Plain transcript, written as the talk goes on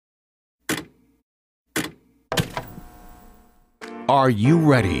Are you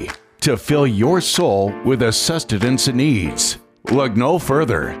ready to fill your soul with the sustenance it needs? Look no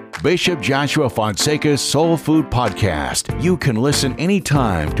further. Bishop Joshua Fonseca's Soul Food Podcast. You can listen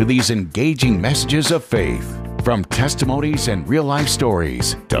anytime to these engaging messages of faith. From testimonies and real-life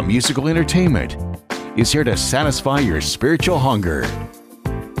stories to musical entertainment, is here to satisfy your spiritual hunger.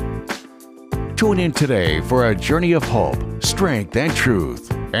 Tune in today for a journey of hope, strength, and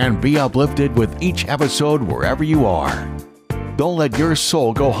truth, and be uplifted with each episode wherever you are. Don't let your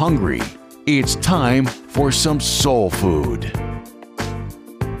soul go hungry. It's time for some soul food.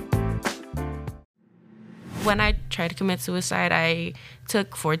 When I tried to commit suicide, I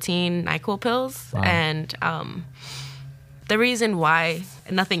took 14 NyQuil pills. Wow. And the reason why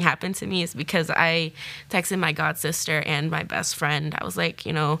nothing happened to me is because I texted my god sister and my best friend. I was like,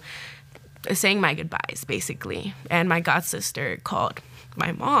 saying my goodbyes, basically. And my god sister called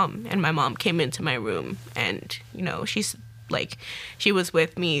my mom, and my mom came into my room, and, she was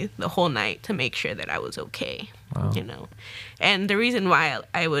with me the whole night to make sure that I was okay. Wow. And the reason why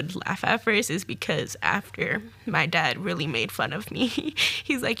I would laugh at first is because after my dad really made fun of me,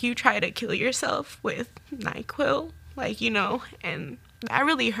 he's like, you try to kill yourself with NyQuil, and that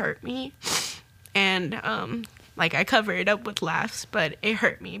really hurt me. And, I covered it up with laughs, but it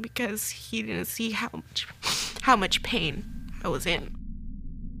hurt me because he didn't see how much pain I was in.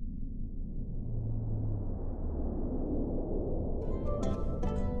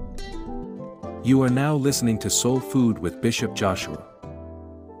 You are now listening to Soul Food with Bishop Joshua.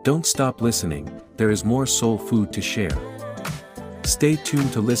 Don't stop listening, there is more soul food to share. Stay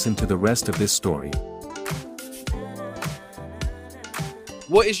tuned to listen to the rest of this story.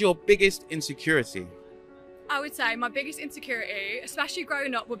 What is your biggest insecurity? I would say my biggest insecurity, especially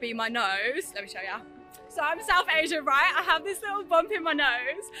growing up, would be my nose. Let me show you. So I'm South Asian, right? I have this little bump in my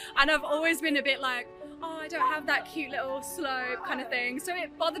nose, and I've always been a bit like, oh, I don't have that cute little slope kind of thing. So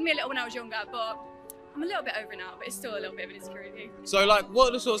it bothered me a little when I was younger, but I'm a little bit over it now, but it's still a little bit of an insecurity. So what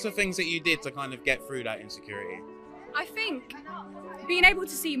are the sorts of things that you did to kind of get through that insecurity? I think being able to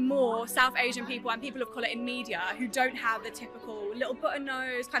see more South Asian people and people of colour in media who don't have the typical little button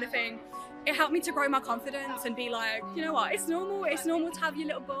nose kind of thing, it helped me to grow my confidence and be like, you know what, it's normal to have your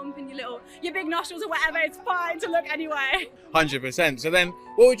little bump and your big nostrils or whatever, it's fine to look anyway. 100%. So then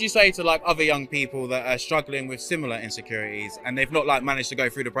what would you say to other young people that are struggling with similar insecurities and they've not managed to go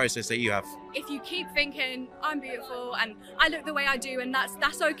through the process that you have? If you keep thinking I'm beautiful and I look the way I do and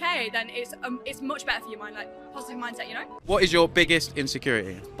that's okay, then it's much better for your mind, positive mindset, What is your biggest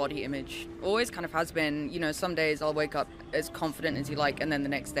insecurity? Body image. Always kind of has been, some days I'll wake up as confident as you like, and then the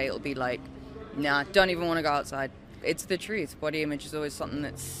next day it'll be like, nah, don't even want to go outside. It's the truth. Body image is always something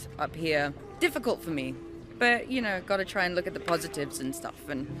that's up here. Difficult for me. But, got to try and look at the positives and stuff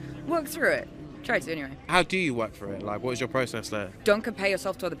and work through it. Try to anyway. How do you work through it? What is your process there? Don't compare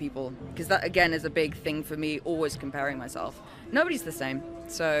yourself to other people, because that, again, is a big thing for me, always comparing myself. Nobody's the same,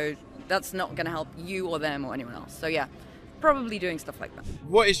 so that's not going to help you or them or anyone else. So, yeah, probably doing stuff like that.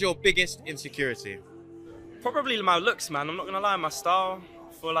 What is your biggest insecurity? Probably my looks, man. I'm not going to lie, my style.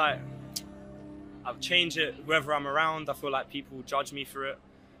 I feel like I've changed it wherever I'm around. I feel like people judge me for it,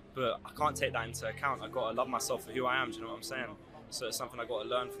 but I can't take that into account. I've got to love myself for who I am, do you know what I'm saying? So it's something I've got to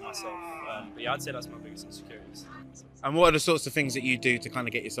learn for myself. But yeah, I'd say that's my biggest insecurities. And what are the sorts of things that you do to kind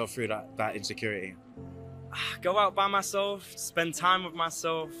of get yourself through that insecurity? Go out by myself, spend time with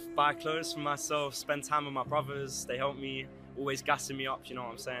myself, buy clothes for myself, spend time with my brothers. They help me, always gassing me up, you know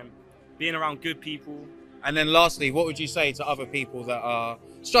what I'm saying? Being around good people. And then lastly, what would you say to other people that are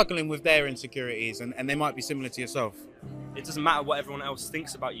struggling with their insecurities and they might be similar to yourself? It doesn't matter what everyone else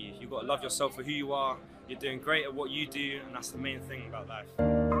thinks about you. You've got to love yourself for who you are. You're doing great at what you do, and that's the main thing about life.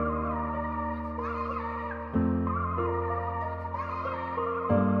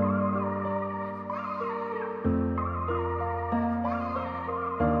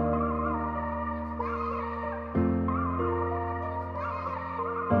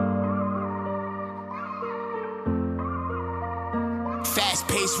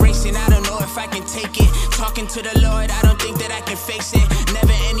 Fast-paced racing, I don't know if I can take it. Talking to the Lord, I don't think that I can face it.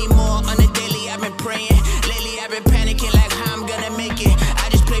 Never anymore, on the daily I've been praying. Lately I've been panicking like how I'm gonna make it. I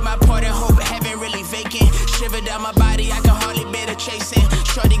just play my part and hope heaven really vacant. Shiver down my body, I can hardly bear the chasing.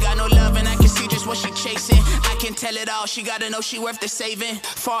 Shorty got no love and I can see just what she chasing. I can tell it all, she gotta know she worth the saving.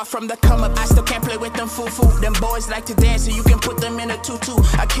 Far from the come up, I still can't play with them foo-foo. Them boys like to dance so you can put them in a tutu.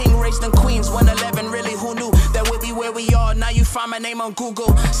 A king raised them queens, 111, really who knew that we'd be where we are. Now you find my name on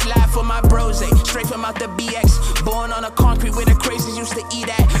Google. Slide for my bros, straight from out the BX. Born on a concrete where the crazies used to eat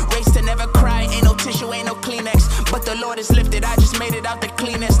at. Raised to never cry, ain't no tissue, ain't no Kleenex. But the Lord is lifted, I just made it out the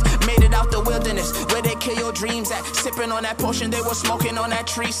cleanest. Made it out the wilderness, where they kill your dreams at. sipping on that potion, they were smoking on that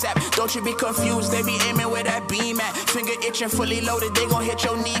tree sap. Don't you be confused, they be aiming where that beam at. Finger itching, fully loaded, they gon' hit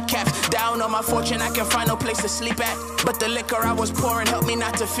your kneecaps. Down on my fortune, I can find no place to sleep at. But the liquor I was pouring helped me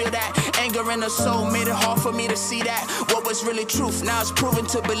not to feel that. Anger in the soul made it hard for me to see that. What was really truth, now it's proven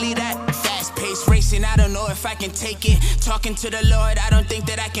to believe that. Fast-paced racing, I don't know if I can take it. Talking to the Lord, I don't think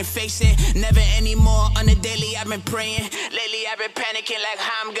that I can face it. Never anymore, on the daily I've been praying. Lately I've been panicking like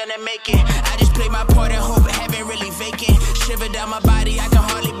how I'm gonna make it. I just play my part and hope heaven really vacant. Shiver down my body, I can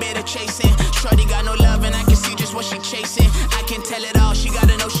hardly bear the chasing. Shorty got no love and I can see just what she chasing. I can tell it all, she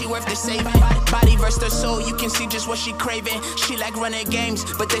gotta know she worth the saving. Body versus her soul, you can see just what she craving. She like running games,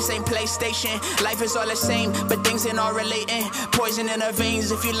 but this ain't PlayStation. Life is all the same, but things ain't all relating. Poison in her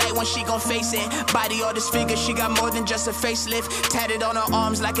veins, if you like when she gon' face it. Body all disfigured, she got more than just a facelift. Tatted on her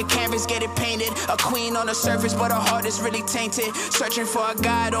arms like a canvas, get it painted. A queen on the surface, but her heart is really tainted. Searching for a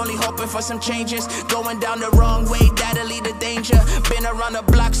guide, only hoping for some changes. Going down the wrong way, that'll lead to danger. Been around the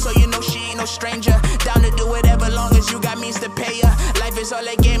block, so you know she ain't no stranger. Down to do whatever, long as you got means to pay her. Life is all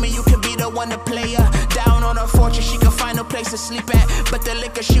a game and you can be the one to play her. Down on her fortune, she can find no place to sleep at. But the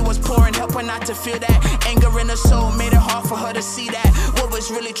liquor she was pouring helped her not to feel that. Anger in her soul made it hard for her to see that. What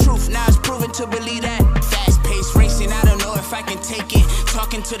was really truth, now it's proven to believe that. Fast-paced racing, I don't know if I can take it.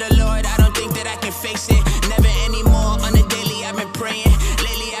 Talking to the Lord, I don't think that I can face it. Never anymore, on the daily I've been praying.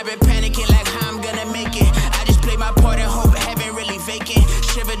 Lately I've been panicking like how I'm gonna make it. I just play my part and hope heaven really vacant.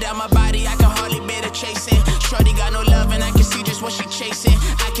 Shiver down my body, I can hardly bear the chasing. Shorty got no love and I can see just what she chasing.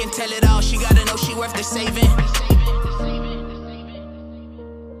 I can tell it all, she gotta know she worth the saving.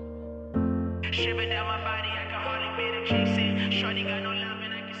 Shiver down my body, I can hardly bear the chasing. Shorty got no love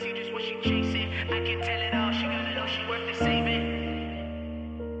and I can see just what she chasing. I can tell it all, she gotta know she worth the saving.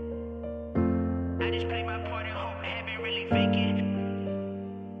 I just play my part and hope heaven really vacant.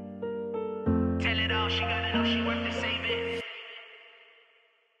 Tell it all, she gotta know she worth the saving.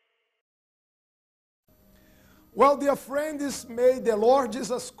 Well, dear friends, may the Lord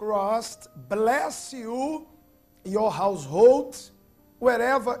Jesus Christ bless you, your household,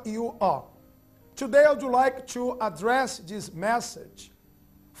 wherever you are. Today, I would like to address this message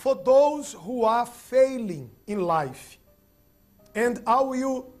for those who are failing in life. And I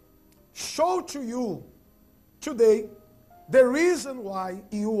will show to you today the reason why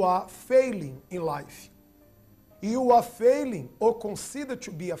you are failing in life. You are failing or consider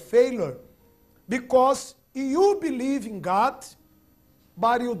to be a failure because you believe in God,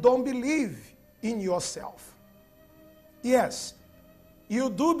 but you don't believe in yourself. Yes, you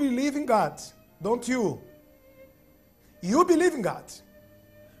do believe in God, don't you? You believe in God,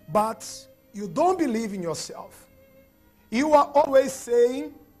 but you don't believe in yourself. You are always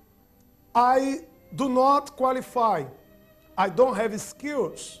saying, I do not qualify. I don't have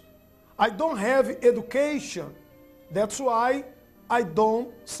skills. I don't have education. That's why I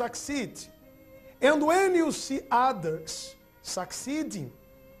don't succeed. And when you see others succeeding,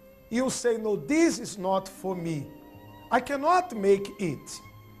 you say, no, this is not for me. I cannot make it.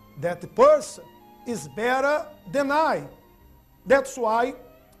 That person is better than I. That's why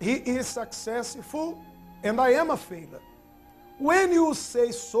he is successful and I am a failure. When you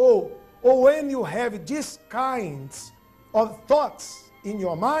say so, or when you have these kinds of thoughts in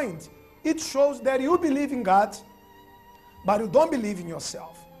your mind, it shows that you believe in God, but you don't believe in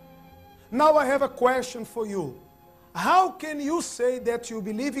yourself. Now I have a question for you. How can you say that you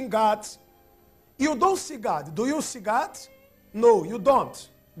believe in God? You don't see God. Do you see God? No, you don't.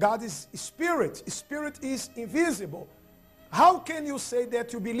 God is spirit. Spirit is invisible. How can you say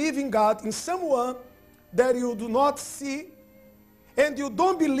that you believe in God, in someone that you do not see, and you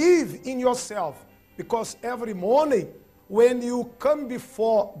don't believe in yourself? Because every morning when you come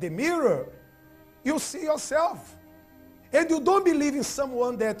before the mirror, you see yourself. And you don't believe in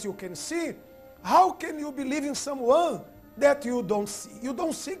someone that you can see. How can you believe in someone that you don't see? You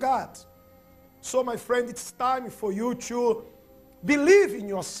don't see God. So my friend, it's time for you to believe in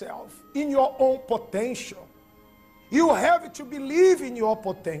yourself, in your own potential. You have to believe in your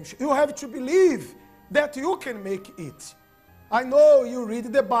potential. You have to believe that you can make it. I know you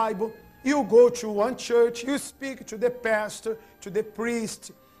read the Bible, you go to one church, you speak to the pastor, to the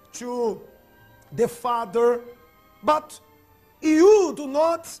priest, to the father, but you do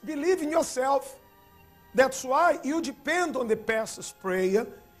not believe in yourself. That's why you depend on the pastor's prayer,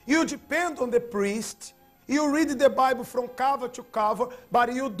 you depend on the priest, you read the Bible from cover to cover,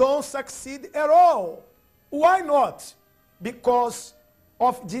 but you don't succeed at all. Why not? Because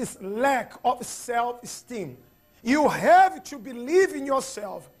of this lack of self-esteem. You have to believe in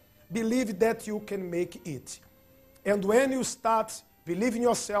yourself, believe that you can make it. And when you start believing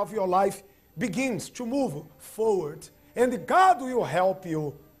yourself, your life begins to move forward. And God will help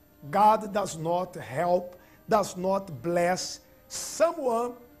you. God does not help, does not bless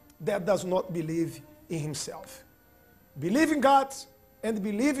someone that does not believe in himself. Believe in God and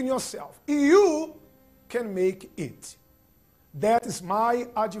believe in yourself. You can make it. That is my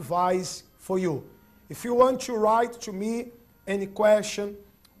advice for you. If you want to write to me any question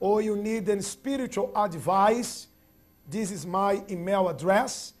or you need any spiritual advice, this is my email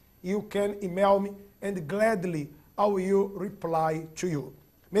address. You can email me and gladly I will reply to you.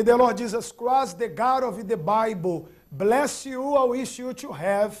 May the Lord Jesus Christ, the God of the Bible, bless you. I wish you to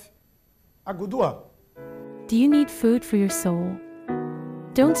have a good one. Do you need food for your soul?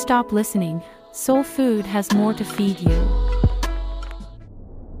 Don't stop listening. Soul Food has more to feed you.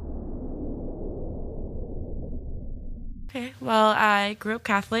 Okay, well, I grew up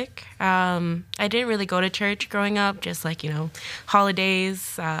Catholic. I didn't really go to church growing up, just like,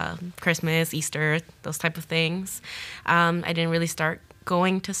 holidays, Christmas, Easter, those type of things. I didn't really start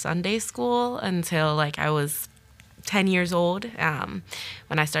going to Sunday school until I was 10 years old,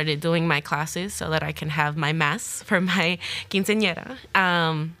 when I started doing my classes so that I can have my mass for my quinceañera.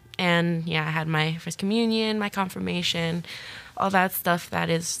 And yeah, I had my first communion, my confirmation, all that stuff that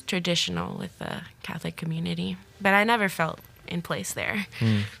is traditional with the Catholic community. But I never felt in place there.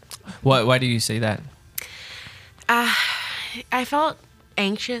 Why do you say that? I felt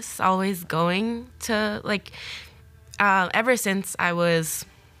anxious always going to, ever since I was,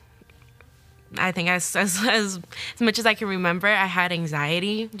 I think as much as I can remember, I had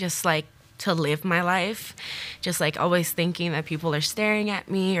anxiety, just to live my life, just always thinking that people are staring at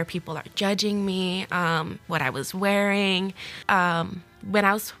me or people are judging me, what I was wearing. When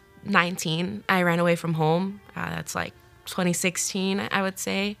I was 19, I ran away from home. That's 2016, I would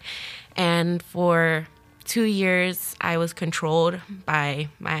say. And for 2 years, I was controlled by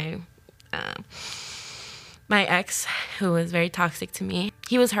my ex, who was very toxic to me.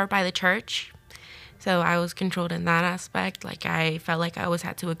 He was hurt by the church. So I was controlled in that aspect. I felt like I always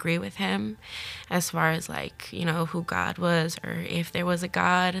had to agree with him as far as who God was or if there was a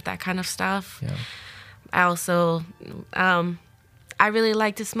God, that kind of stuff. Yeah. I also, I really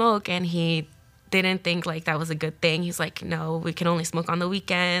liked to smoke, and he didn't think that was a good thing. He's like, no, we can only smoke on the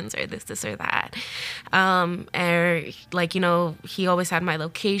weekends or this or that. He always had my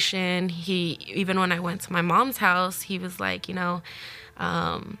location. Even when I went to my mom's house, he was like,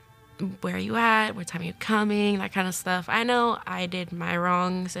 where are you at? What time are you coming? That kind of stuff. I know I did my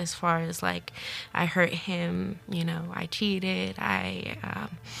wrongs as far as I hurt him. I cheated. I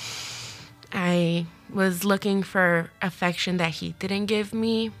was looking for affection that he didn't give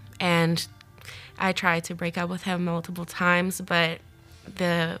me, and I tried to break up with him multiple times, but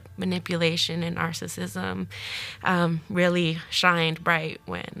the manipulation and narcissism really shined bright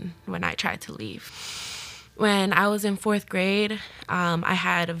when I tried to leave. When I was in 4th grade, I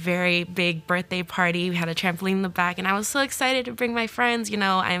had a very big birthday party. We had a trampoline in the back, and I was so excited to bring my friends.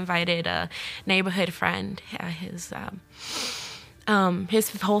 I invited a neighborhood friend. His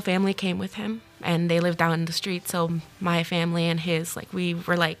whole family came with him, and they lived down in the street. So my family and his, we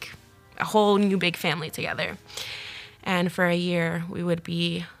were a whole new big family together. And for a year, we would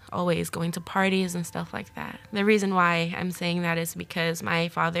be always going to parties and stuff like that. The reason why I'm saying that is because my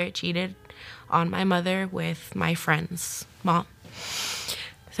father cheated on my mother with my friend's mom.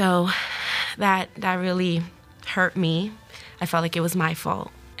 So that really hurt me. I felt like it was my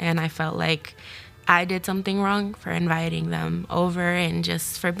fault, and I felt like I did something wrong for inviting them over and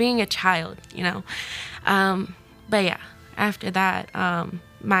just for being a child, But yeah, after that,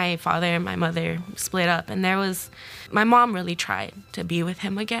 my father and my mother split up, and my mom really tried to be with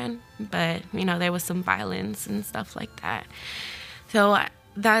him again, but there was some violence and stuff like that. So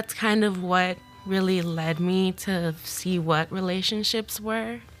that's kind of what really led me to see what relationships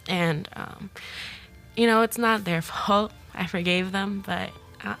were. And, it's not their fault. I forgave them, but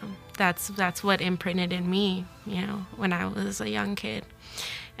that's what imprinted in me, when I was a young kid.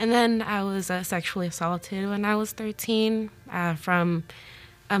 And then I was sexually assaulted when I was 13 from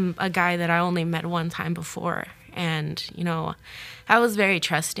a guy that I only met one time before. And, I was very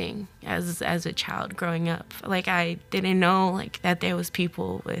trusting as a child growing up. I didn't know, that there was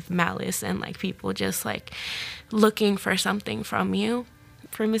people with malice and, people just, looking for something from you.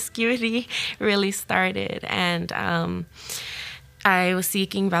 Promiscuity really started. And I was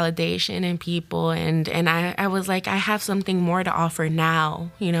seeking validation in people. And I was like, I have something more to offer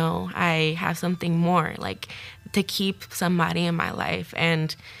now. I have something more, to keep somebody in my life.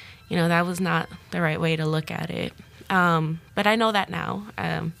 And that was not the right way to look at it. But I know that now.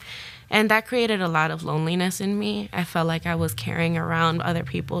 And that created a lot of loneliness in me. I felt like I was carrying around other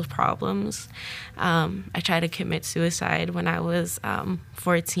people's problems. I tried to commit suicide when I was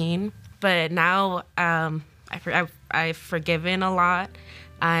 14. But now I've forgiven a lot.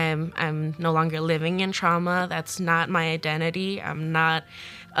 I'm no longer living in trauma. That's not my identity. I'm not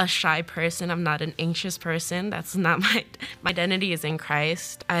a shy person. I'm not an anxious person. That's not my identity is in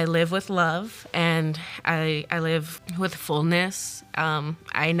Christ. I live with love, and I live with fullness.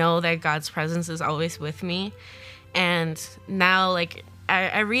 I know that God's presence is always with me. And now, like,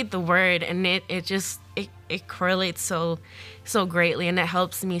 I read the word, and it correlates so greatly, and it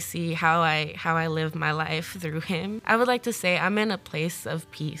helps me see how I live my life through him. I would like to say I'm in a place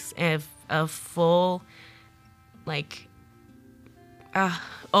of peace and of full, like,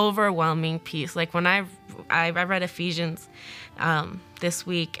 overwhelming peace. Like, when I read Ephesians this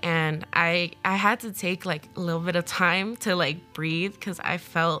week, and I had to take like a little bit of time to like breathe, because I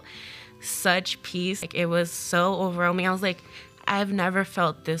felt such peace. Like, it was so overwhelming. I was like, I've never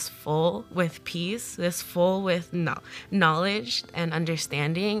felt this full with peace, this full with knowledge and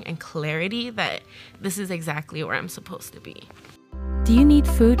understanding and clarity that this is exactly where I'm supposed to be. Do you need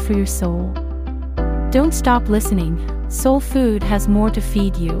food for your soul? Don't stop listening. Soul Food has more to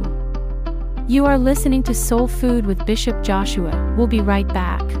feed you. You are listening to Soul Food with Bishop Joshua. We'll be right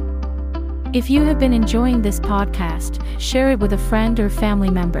back. If you have been enjoying this podcast, share it with a friend or family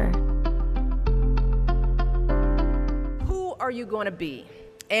member. Who are you going to be?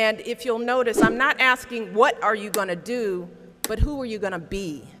 And if you'll notice, I'm not asking what are you going to do, but who are you going to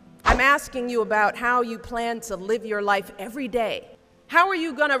be? I'm asking you about how you plan to live your life every day. How are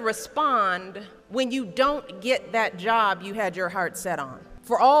you going to respond when you don't get that job you had your heart set on?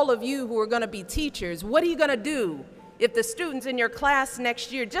 For all of you who are going to be teachers, what are you going to do if the students in your class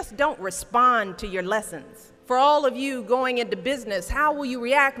next year just don't respond to your lessons? For all of you going into business, how will you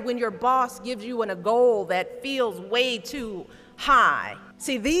react when your boss gives you a goal that feels way too high?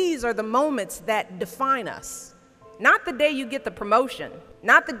 See, these are the moments that define us. Not the day you get the promotion,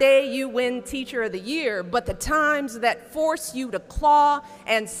 not the day you win Teacher of the Year, but the times that force you to claw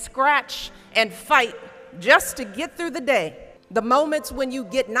and scratch and fight just to get through the day. The moments when you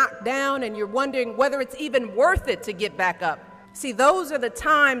get knocked down and you're wondering whether it's even worth it to get back up. See, those are the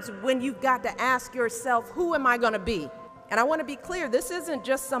times when you've got to ask yourself, who am I going to be? And I want to be clear, this isn't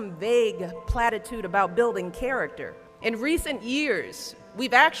just some vague platitude about building character. In recent years,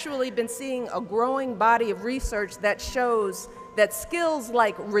 we've actually been seeing a growing body of research that shows that skills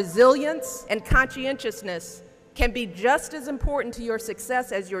like resilience and conscientiousness can be just as important to your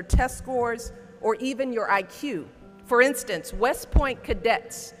success as your test scores or even your IQ. For instance, West Point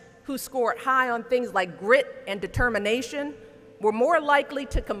cadets who scored high on things like grit and determination were more likely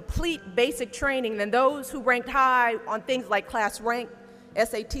to complete basic training than those who ranked high on things like class rank,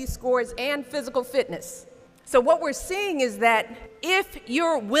 SAT scores, and physical fitness. So what we're seeing is that if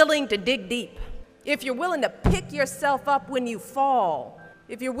you're willing to dig deep, if you're willing to pick yourself up when you fall,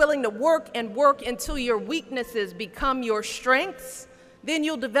 if you're willing to work and work until your weaknesses become your strengths, then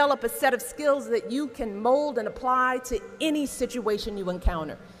you'll develop a set of skills that you can mold and apply to any situation you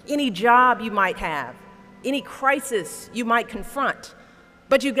encounter, any job you might have, any crisis you might confront.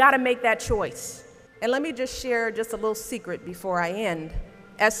 But you got to make that choice. And let me just share just a little secret before I end.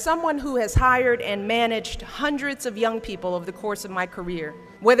 As someone who has hired and managed hundreds of young people over the course of my career,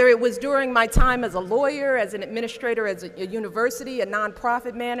 whether it was during my time as a lawyer, as an administrator, as a university, a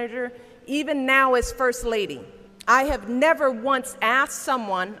nonprofit manager, even now as First Lady, I have never once asked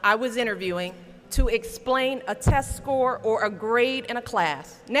someone I was interviewing to explain a test score or a grade in a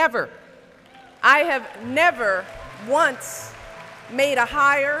class. Never. I have never once made a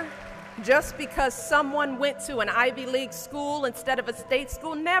hire just because someone went to an Ivy League school instead of a state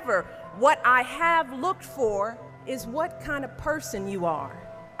school. Never. What I have looked for is what kind of person you are.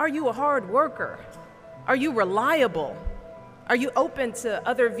 Are you a hard worker? Are you reliable? Are you open to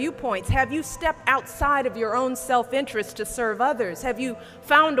other viewpoints? Have you stepped outside of your own self-interest to serve others? Have you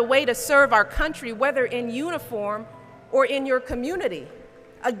found a way to serve our country, whether in uniform or in your community?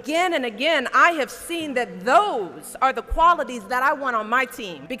 Again and again, I have seen that those are the qualities that I want on my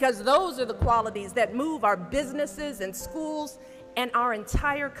team, because those are the qualities that move our businesses and schools and our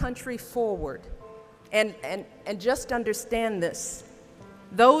entire country forward. And just understand this.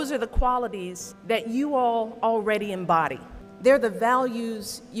 Those are the qualities that you all already embody. They're the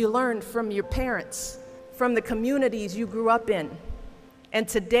values you learned from your parents, from the communities you grew up in. And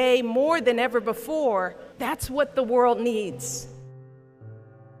today, more than ever before, that's what the world needs.